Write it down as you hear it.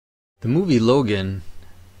The movie Logan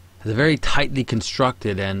has a very tightly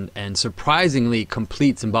constructed and surprisingly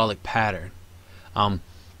complete symbolic pattern.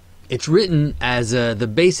 It's written as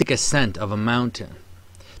the basic ascent of a mountain,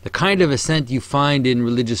 the kind of ascent you find in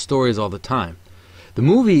religious stories all the time. The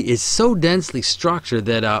movie is so densely structured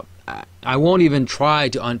that I won't even try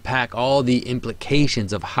to unpack all the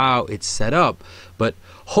implications of how it's set up, but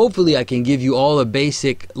hopefully I can give you all a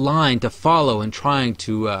basic line to follow in trying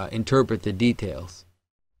to interpret the details.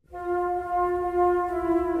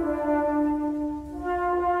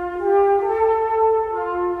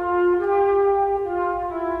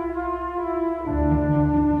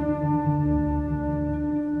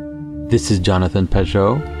 This is Jonathan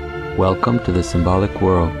Pageau. Welcome to the Symbolic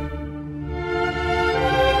World.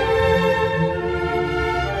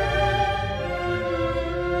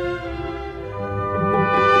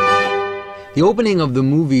 The opening of the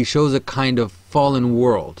movie shows a kind of fallen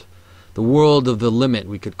world, the world of the limit,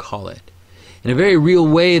 we could call it. In a very real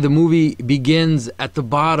way, the movie begins at the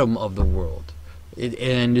bottom of the world,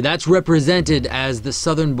 and that's represented as the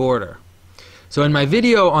southern border. So in my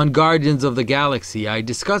video on Guardians of the Galaxy, I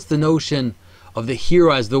discussed the notion of the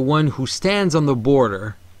hero as the one who stands on the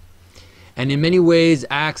border and in many ways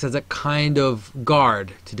acts as a kind of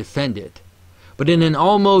guard to defend it. But in an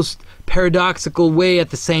almost paradoxical way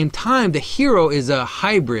at the same time, the hero is a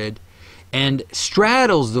hybrid and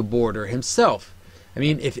straddles the border himself. I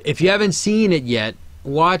mean, if you haven't seen it yet,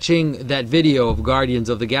 watching that video of Guardians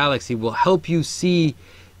of the Galaxy will help you see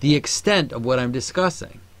the extent of what I'm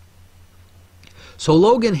discussing. So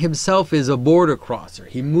Logan himself is a border crosser.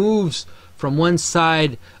 He moves from one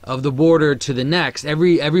side of the border to the next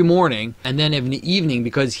every morning, and then in the evening,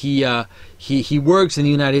 because he works in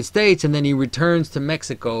the United States, and then he returns to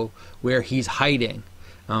Mexico where he's hiding.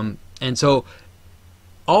 And so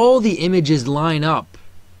all the images line up: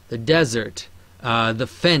 the desert, the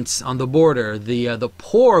fence on the border, the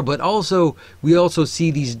poor, but also we also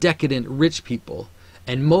see these decadent rich people,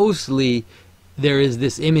 and mostly there is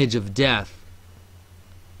this image of death.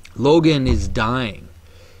 Logan is dying.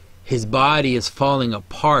 His body is falling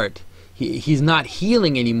apart. He's not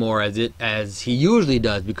healing anymore as he usually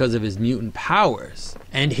does because of his mutant powers.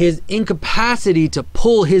 And his incapacity to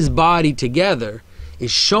pull his body together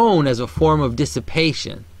is shown as a form of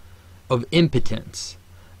dissipation, of impotence.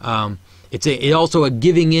 It's also a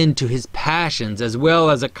giving in to his passions, as well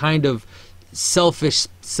as a kind of selfish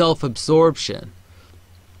self-absorption.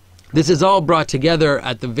 This is all brought together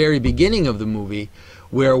at the very beginning of the movie,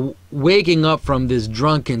 where, waking up from this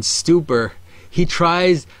drunken stupor, he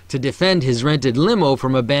tries to defend his rented limo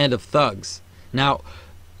from a band of thugs. Now,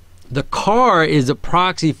 the car is a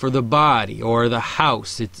proxy for the body, or the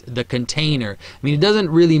house. It's the container. I mean, it doesn't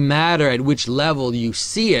really matter at which level you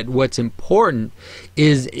see it. What's important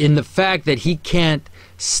is in the fact that he can't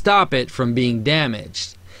stop it from being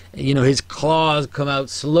damaged. You know, his claws come out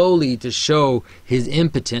slowly to show his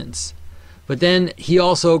impotence. But then he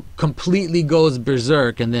also completely goes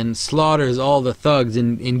berserk and then slaughters all the thugs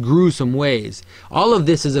in gruesome ways. All of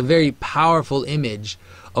this is a very powerful image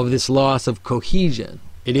of this loss of cohesion.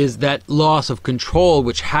 It is that loss of control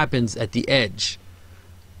which happens at the edge.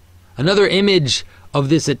 Another image of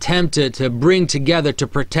this attempt to bring together, to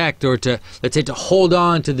protect, or to, let's say, to hold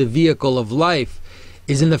on to the vehicle of life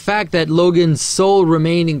is in the fact that Logan's sole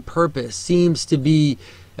remaining purpose seems to be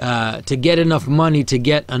to get enough money to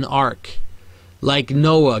get an ark. Like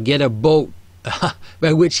Noah, get a boat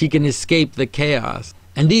by which he can escape the chaos.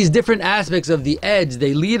 And these different aspects of the edge,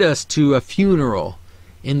 they lead us to a funeral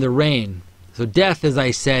in the rain. So death, as I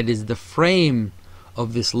said, is the frame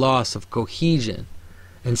of this loss of cohesion.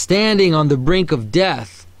 And standing on the brink of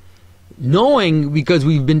death, knowing, because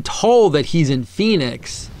we've been told that he's in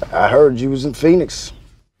Phoenix. I heard you was in Phoenix.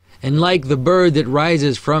 And like the bird that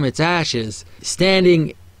rises from its ashes,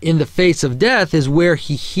 standing in the face of death is where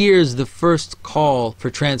he hears the first call for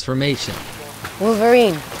transformation.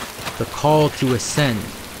 Wolverine. The call to ascend.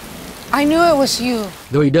 I knew it was you.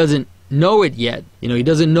 Though he doesn't know it yet. You know, he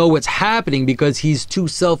doesn't know what's happening because he's too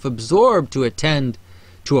self-absorbed to attend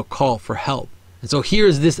to a call for help. And so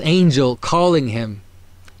here's this angel calling him.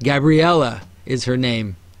 Gabriella is her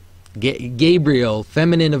name. Gabriel,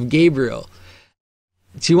 feminine of Gabriel.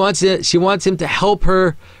 She wants him to help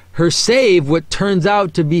her save what turns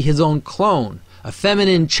out to be his own clone, a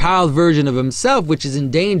feminine child version of himself which is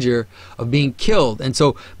in danger of being killed. And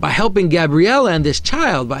so by helping Gabriella and this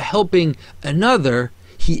child, by helping another,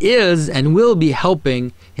 he is and will be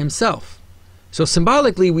helping himself. So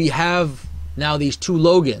symbolically we have now these two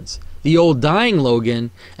Logans, the old dying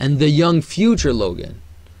Logan and the young future Logan.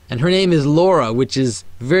 And her name is Laura, which is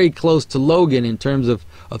very close to Logan in terms of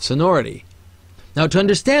sonority. Now, to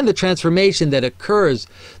understand the transformation that occurs,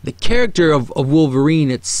 the character of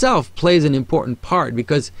Wolverine itself plays an important part,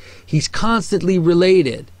 because he's constantly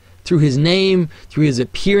related through his name, through his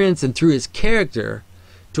appearance, and through his character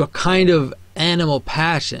to a kind of animal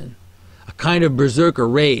passion, a kind of berserker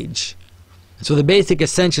rage. So the basic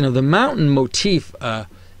ascension of the mountain motif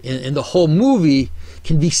in the whole movie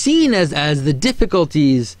can be seen as the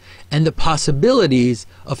difficulties and the possibilities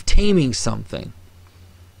of taming something,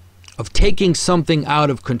 of taking something out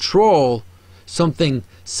of control, something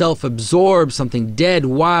self-absorbed, something dead,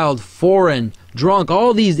 wild, foreign, drunk,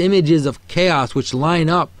 all these images of chaos which line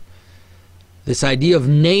up. This idea of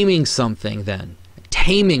naming something then,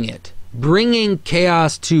 taming it, bringing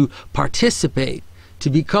chaos to participate, to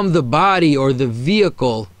become the body or the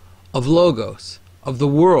vehicle of Logos, of the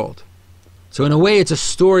world. So in a way, it's a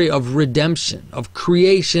story of redemption, of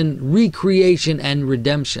creation, recreation, and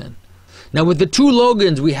redemption. Now with the two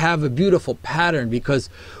Logans, we have a beautiful pattern, because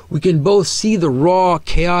we can both see the raw,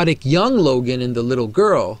 chaotic young Logan in the little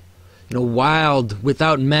girl, wild,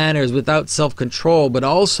 without manners, without self-control, but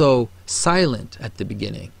also silent at the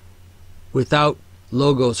beginning, without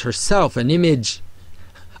Logos herself, an image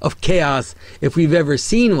of chaos if we've ever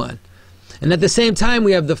seen one. And at the same time,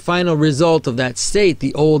 we have the final result of that state,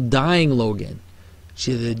 the old dying Logan.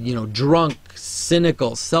 She's drunk,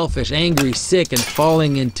 cynical, selfish, angry, sick, and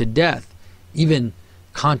falling into death, even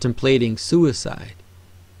contemplating suicide.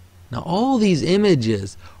 Now all these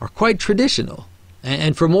images are quite traditional.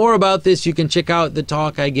 And for more about this, you can check out the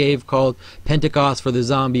talk I gave called Pentecost for the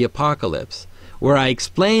Zombie Apocalypse, where I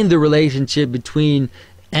explained the relationship between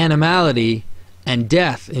animality and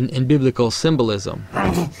death in biblical symbolism.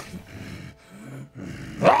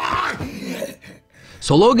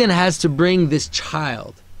 So Logan has to bring this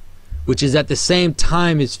child, which is at the same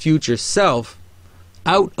time his future self,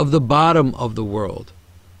 out of the bottom of the world,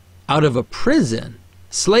 out of a prison,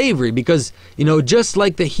 slavery, because, just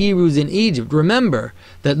like the Hebrews in Egypt, remember,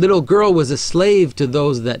 that little girl was a slave to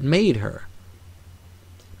those that made her.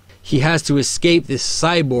 He has to escape this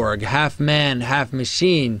cyborg, half man, half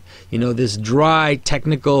machine, this dry,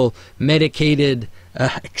 technical, medicated,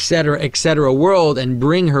 etc. world, and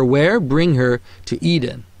bring her where? Bring her to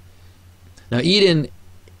Eden. Now Eden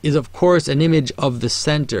is of course an image of the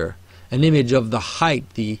center, an image of the height,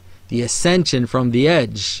 the ascension from the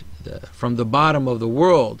edge, from the bottom of the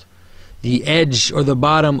world, the edge or the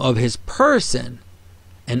bottom of his person,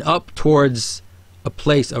 and up towards a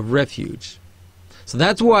place of refuge. So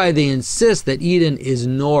that's why they insist that Eden is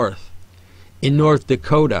north, in North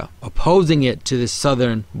Dakota, opposing it to the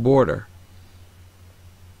southern border.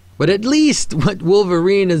 But at least what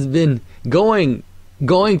Wolverine has been going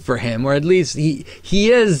for him, or at least he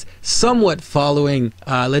is somewhat following,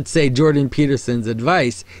 let's say, Jordan Peterson's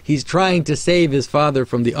advice. He's trying to save his father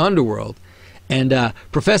from the underworld. And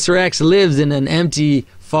Professor X lives in an empty,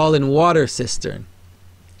 fallen water cistern.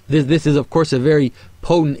 This is, of course, a very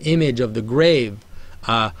potent image of the grave,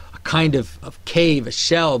 a kind of cave, a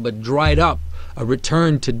shell, but dried up, a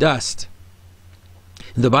return to dust.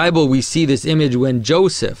 In the Bible, we see this image when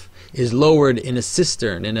Joseph is lowered in a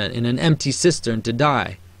cistern, in an empty cistern, to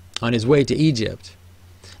die on his way to Egypt.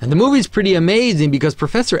 And the movie's pretty amazing because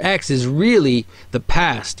Professor X is really the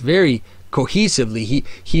past, very cohesively.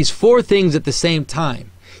 He's four things at the same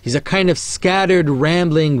time. He's a kind of scattered,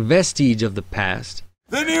 rambling vestige of the past.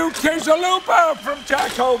 The new quesalupa from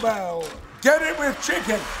Taco Bell. Get it with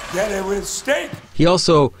chicken. Get it with steak. He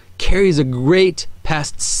also carries a great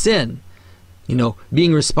past sin,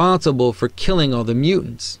 being responsible for killing all the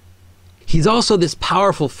mutants. He's also this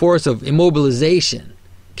powerful force of immobilization,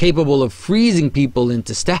 capable of freezing people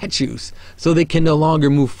into statues so they can no longer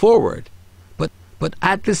move forward. But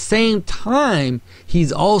at the same time,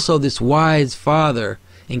 he's also this wise father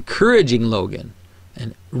encouraging Logan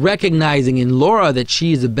and recognizing in Laura that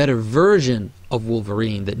she is a better version of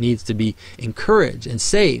Wolverine that needs to be encouraged and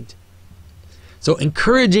saved. So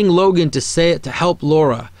encouraging Logan to help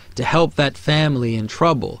Laura, to help that family in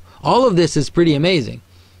trouble. All of this is pretty amazing.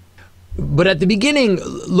 But at the beginning,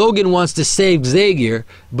 Logan wants to save Xavier,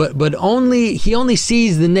 but he only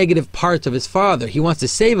sees the negative parts of his father. He wants to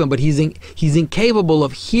save him, but he's incapable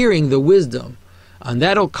of hearing the wisdom. And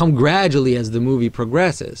that'll come gradually as the movie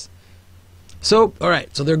progresses. So,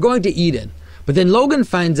 alright, so they're going to Eden. But then Logan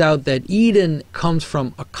finds out that Eden comes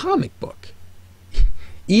from a comic book.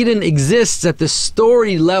 Eden exists at the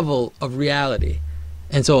story level of reality.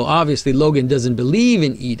 And so obviously Logan doesn't believe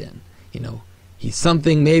in Eden. He's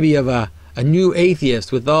something maybe of a new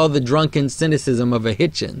atheist with all the drunken cynicism of a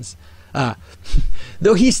Hitchens.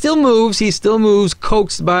 Though he still moves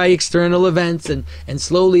coaxed by external events and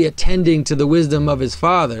slowly attending to the wisdom of his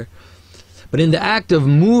father. But in the act of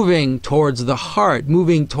moving towards the heart,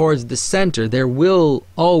 moving towards the center, there will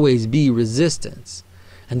always be resistance.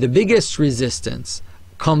 And the biggest resistance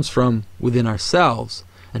comes from within ourselves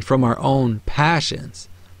and from our own passions.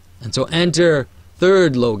 And so enter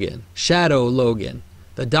third Logan, Shadow Logan,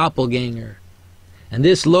 the doppelganger. And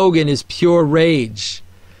this Logan is pure rage,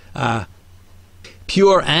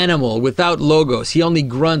 pure animal, without logos. He only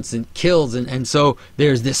grunts and kills. And so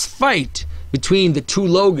there's this fight between the two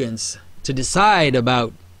Logans to decide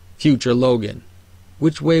about future Logan.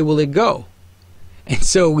 Which way will it go? And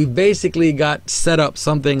so we basically got set up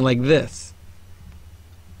something like this.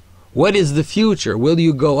 What is the future? Will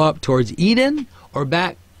you go up towards Eden or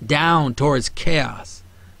back down towards chaos?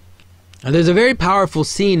 Now there's a very powerful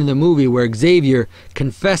scene in the movie where Xavier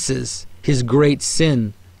confesses his great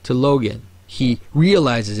sin to Logan. He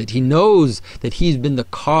realizes it. He knows that he's been the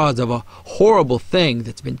cause of a horrible thing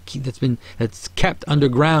that's kept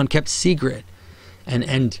underground, kept secret.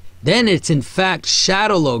 And then it's in fact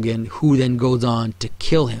Shadow Logan who then goes on to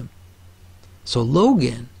kill him. So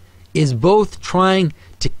Logan is both trying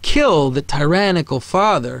to kill the tyrannical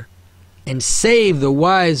father and save the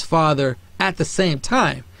wise father at the same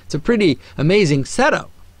time. It's a pretty amazing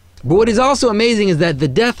setup. But what is also amazing is that the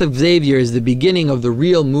death of Xavier is the beginning of the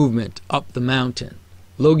real movement up the mountain.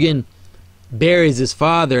 Logan buries his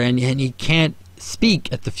father and he can't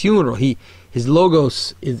speak at the funeral. His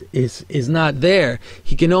logos is not there.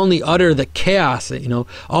 He can only utter the chaos, you know.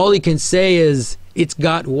 All he can say is, "It's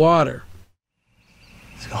got water."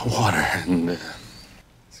 It's got water.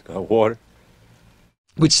 It's got water.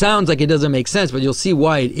 Which sounds like it doesn't make sense, but you'll see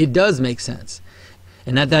why it does make sense.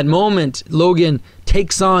 And at that moment, Logan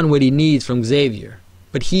takes on what he needs from Xavier.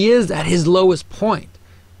 But he is at his lowest point.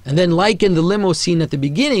 And then like in the limo scene at the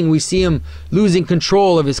beginning, we see him losing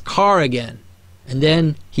control of his car again. And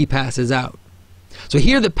then he passes out. So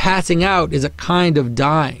here the passing out is a kind of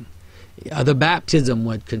dying. The baptism,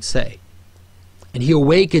 one could say. And he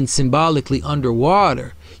awakens symbolically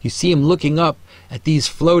underwater. You see him looking up at these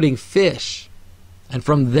floating fish. And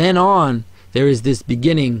from then on, there is this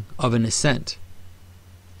beginning of an ascent.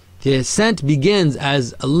 The ascent begins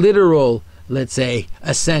as a literal, let's say,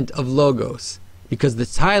 ascent of logos, because the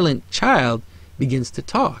silent child begins to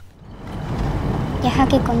talk. Deja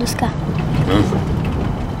que conduzca.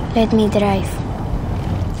 Let me drive.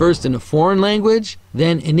 First in a foreign language,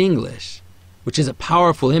 then in English, which is a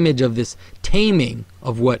powerful image of this taming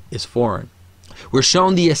of what is foreign. We're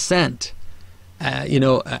shown the ascent,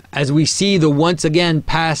 as we see the once again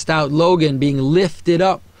passed out Logan being lifted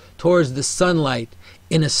up towards the sunlight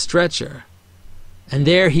in a stretcher. And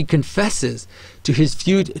there he confesses to his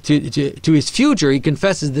future. He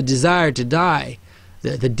confesses the desire to die,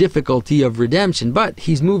 the difficulty of redemption. But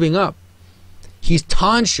he's moving up. He's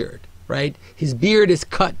tonsured, right? His beard is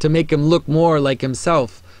cut to make him look more like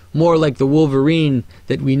himself, more like the Wolverine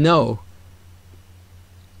that we know.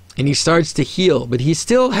 And he starts to heal, but he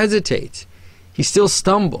still hesitates. He still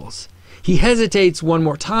stumbles. He hesitates one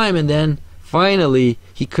more time, and then finally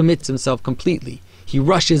he commits himself completely. He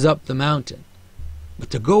rushes up the mountain. But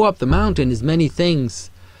to go up the mountain is many things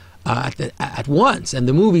at once, and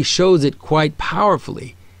the movie shows it quite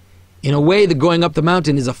powerfully. In a way, the going up the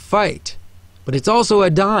mountain is a fight, but it's also a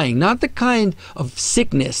dying, not the kind of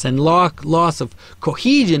sickness and loss of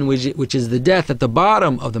cohesion which is the death at the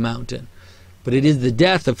bottom of the mountain, but it is the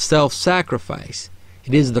death of self-sacrifice.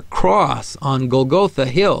 It is the cross on Golgotha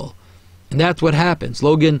Hill, and that's what happens.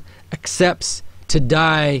 Logan accepts to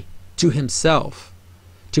die to himself,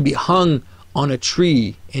 to be hung on a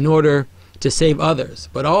tree in order to save others,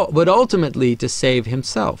 but ultimately to save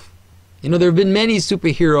himself. You know, there have been many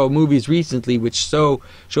superhero movies recently which show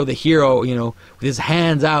the hero, with his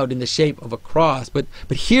hands out in the shape of a cross. But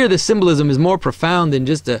here the symbolism is more profound than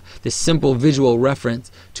just this simple visual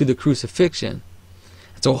reference to the crucifixion.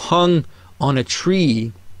 So hung on a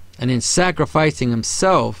tree, and in sacrificing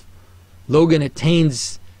himself, Logan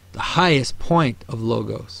attains the highest point of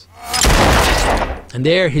logos. And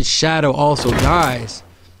there his shadow also dies.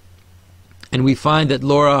 And we find that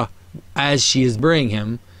Laura, as she is burying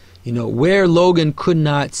him, where Logan could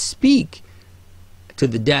not speak to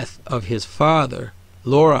the death of his father,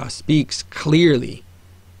 Laura speaks clearly.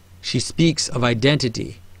 She speaks of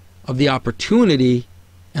identity, of the opportunity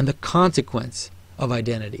and the consequence of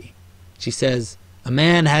identity. She says, a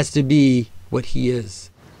man has to be what he is.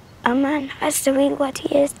 A man has to be what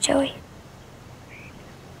he is, Joey.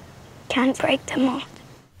 Can't break the mold.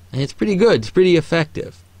 And it's pretty good. It's pretty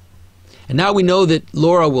effective. And now we know that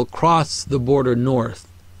Laura will cross the border north,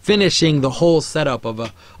 finishing the whole setup of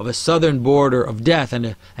a southern border of death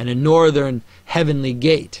and a northern heavenly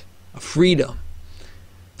gate of freedom.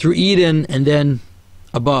 through Eden and then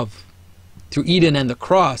above, through Eden and the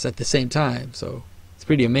cross at the same time. So it's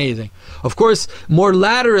pretty amazing. Of course, more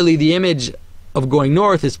laterally, the image of going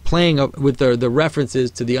north is playing up with the references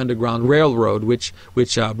to the Underground Railroad, which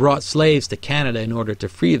brought slaves to Canada in order to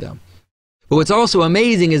free them. But what's also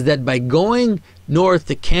amazing is that by going north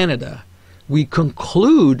to Canada, we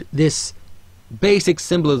conclude this basic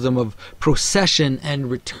symbolism of procession and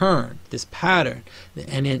return, this pattern.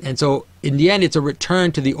 And so in the end, it's a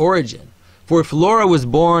return to the origin. For if Laura was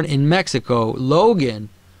born in Mexico, Logan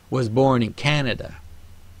was born in Canada.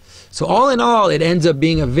 So all in all, it ends up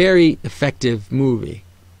being a very effective movie.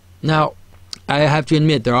 Now, I have to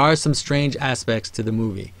admit, there are some strange aspects to the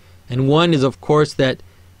movie. And one is, of course, that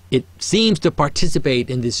it seems to participate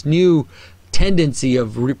in this new tendency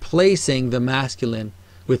of replacing the masculine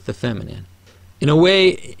with the feminine. In a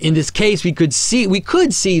way, in this case, we could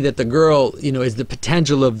see that the girl, is the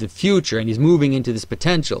potential of the future, and he's moving into this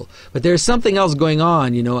potential. But there's something else going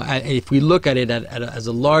on, if we look at it as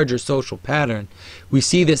a larger social pattern. We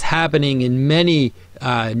see this happening in many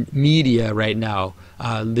media right now.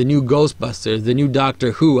 The new Ghostbusters, the new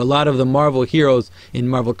Doctor Who, a lot of the Marvel heroes in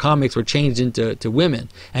Marvel Comics were changed into women.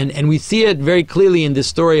 And we see it very clearly in the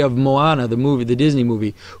story of Moana, the Disney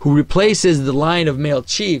movie, who replaces the line of male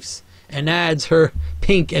chiefs and adds her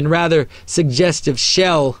pink and rather suggestive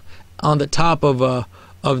shell on the top of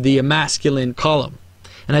the masculine column.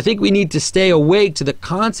 And I think we need to stay awake to the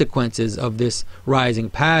consequences of this rising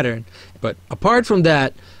pattern. But apart from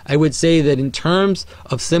that, I would say that in terms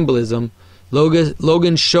of symbolism,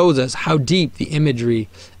 Logan shows us how deep the imagery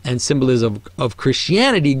and symbolism of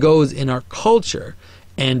Christianity goes in our culture.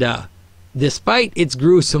 And despite its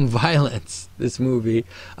gruesome violence, this movie,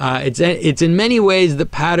 it's in many ways the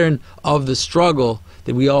pattern of the struggle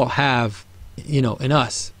that we all have, in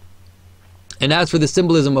us. And as for the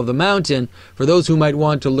symbolism of the mountain, for those who might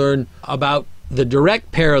want to learn about the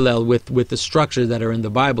direct parallel with the structures that are in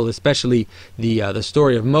the Bible, especially the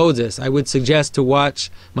story of Moses, I would suggest to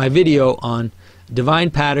watch my video on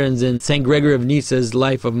divine patterns in St. Gregory of Nyssa's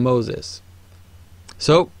Life of Moses.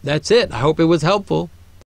 So that's it. I hope it was helpful.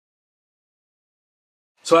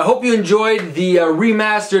 So I hope you enjoyed the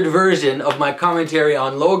remastered version of my commentary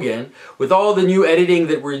on Logan. With all the new editing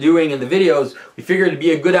that we're doing in the videos, we figured it'd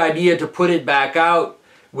be a good idea to put it back out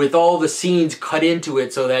with all the scenes cut into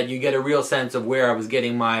it so that you get a real sense of where I was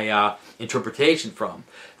getting my interpretation from.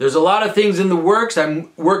 There's a lot of things in the works.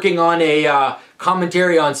 I'm working on a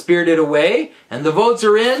commentary on Spirited Away, and the votes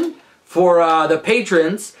are in for the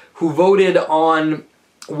patrons who voted on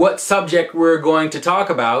what subject we're going to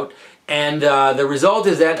talk about. And the result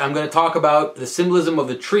is that I'm going to talk about the symbolism of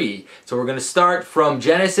the tree. So we're going to start from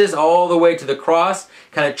Genesis all the way to the cross,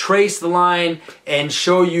 kind of trace the line and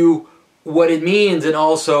show you what it means and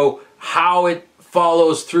also how it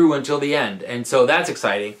follows through until the end. And so that's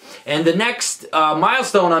exciting. And the next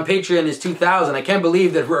milestone on Patreon is 2,000. I can't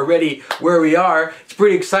believe that we're already where we are. It's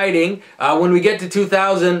pretty exciting. When we get to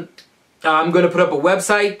 2,000, I'm going to put up a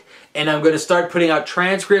website and I'm going to start putting out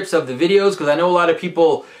transcripts of the videos because I know a lot of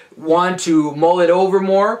people want to mull it over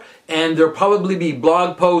more, and there'll probably be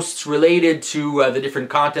blog posts related to the different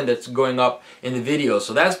content that's going up in the videos,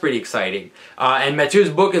 so that's pretty exciting. And Mathieu's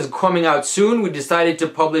book is coming out soon. We decided to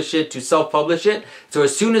publish it, to self-publish it, so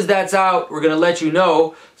as soon as that's out, we're going to let you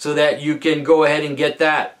know so that you can go ahead and get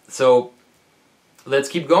that. So let's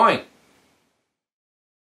keep going.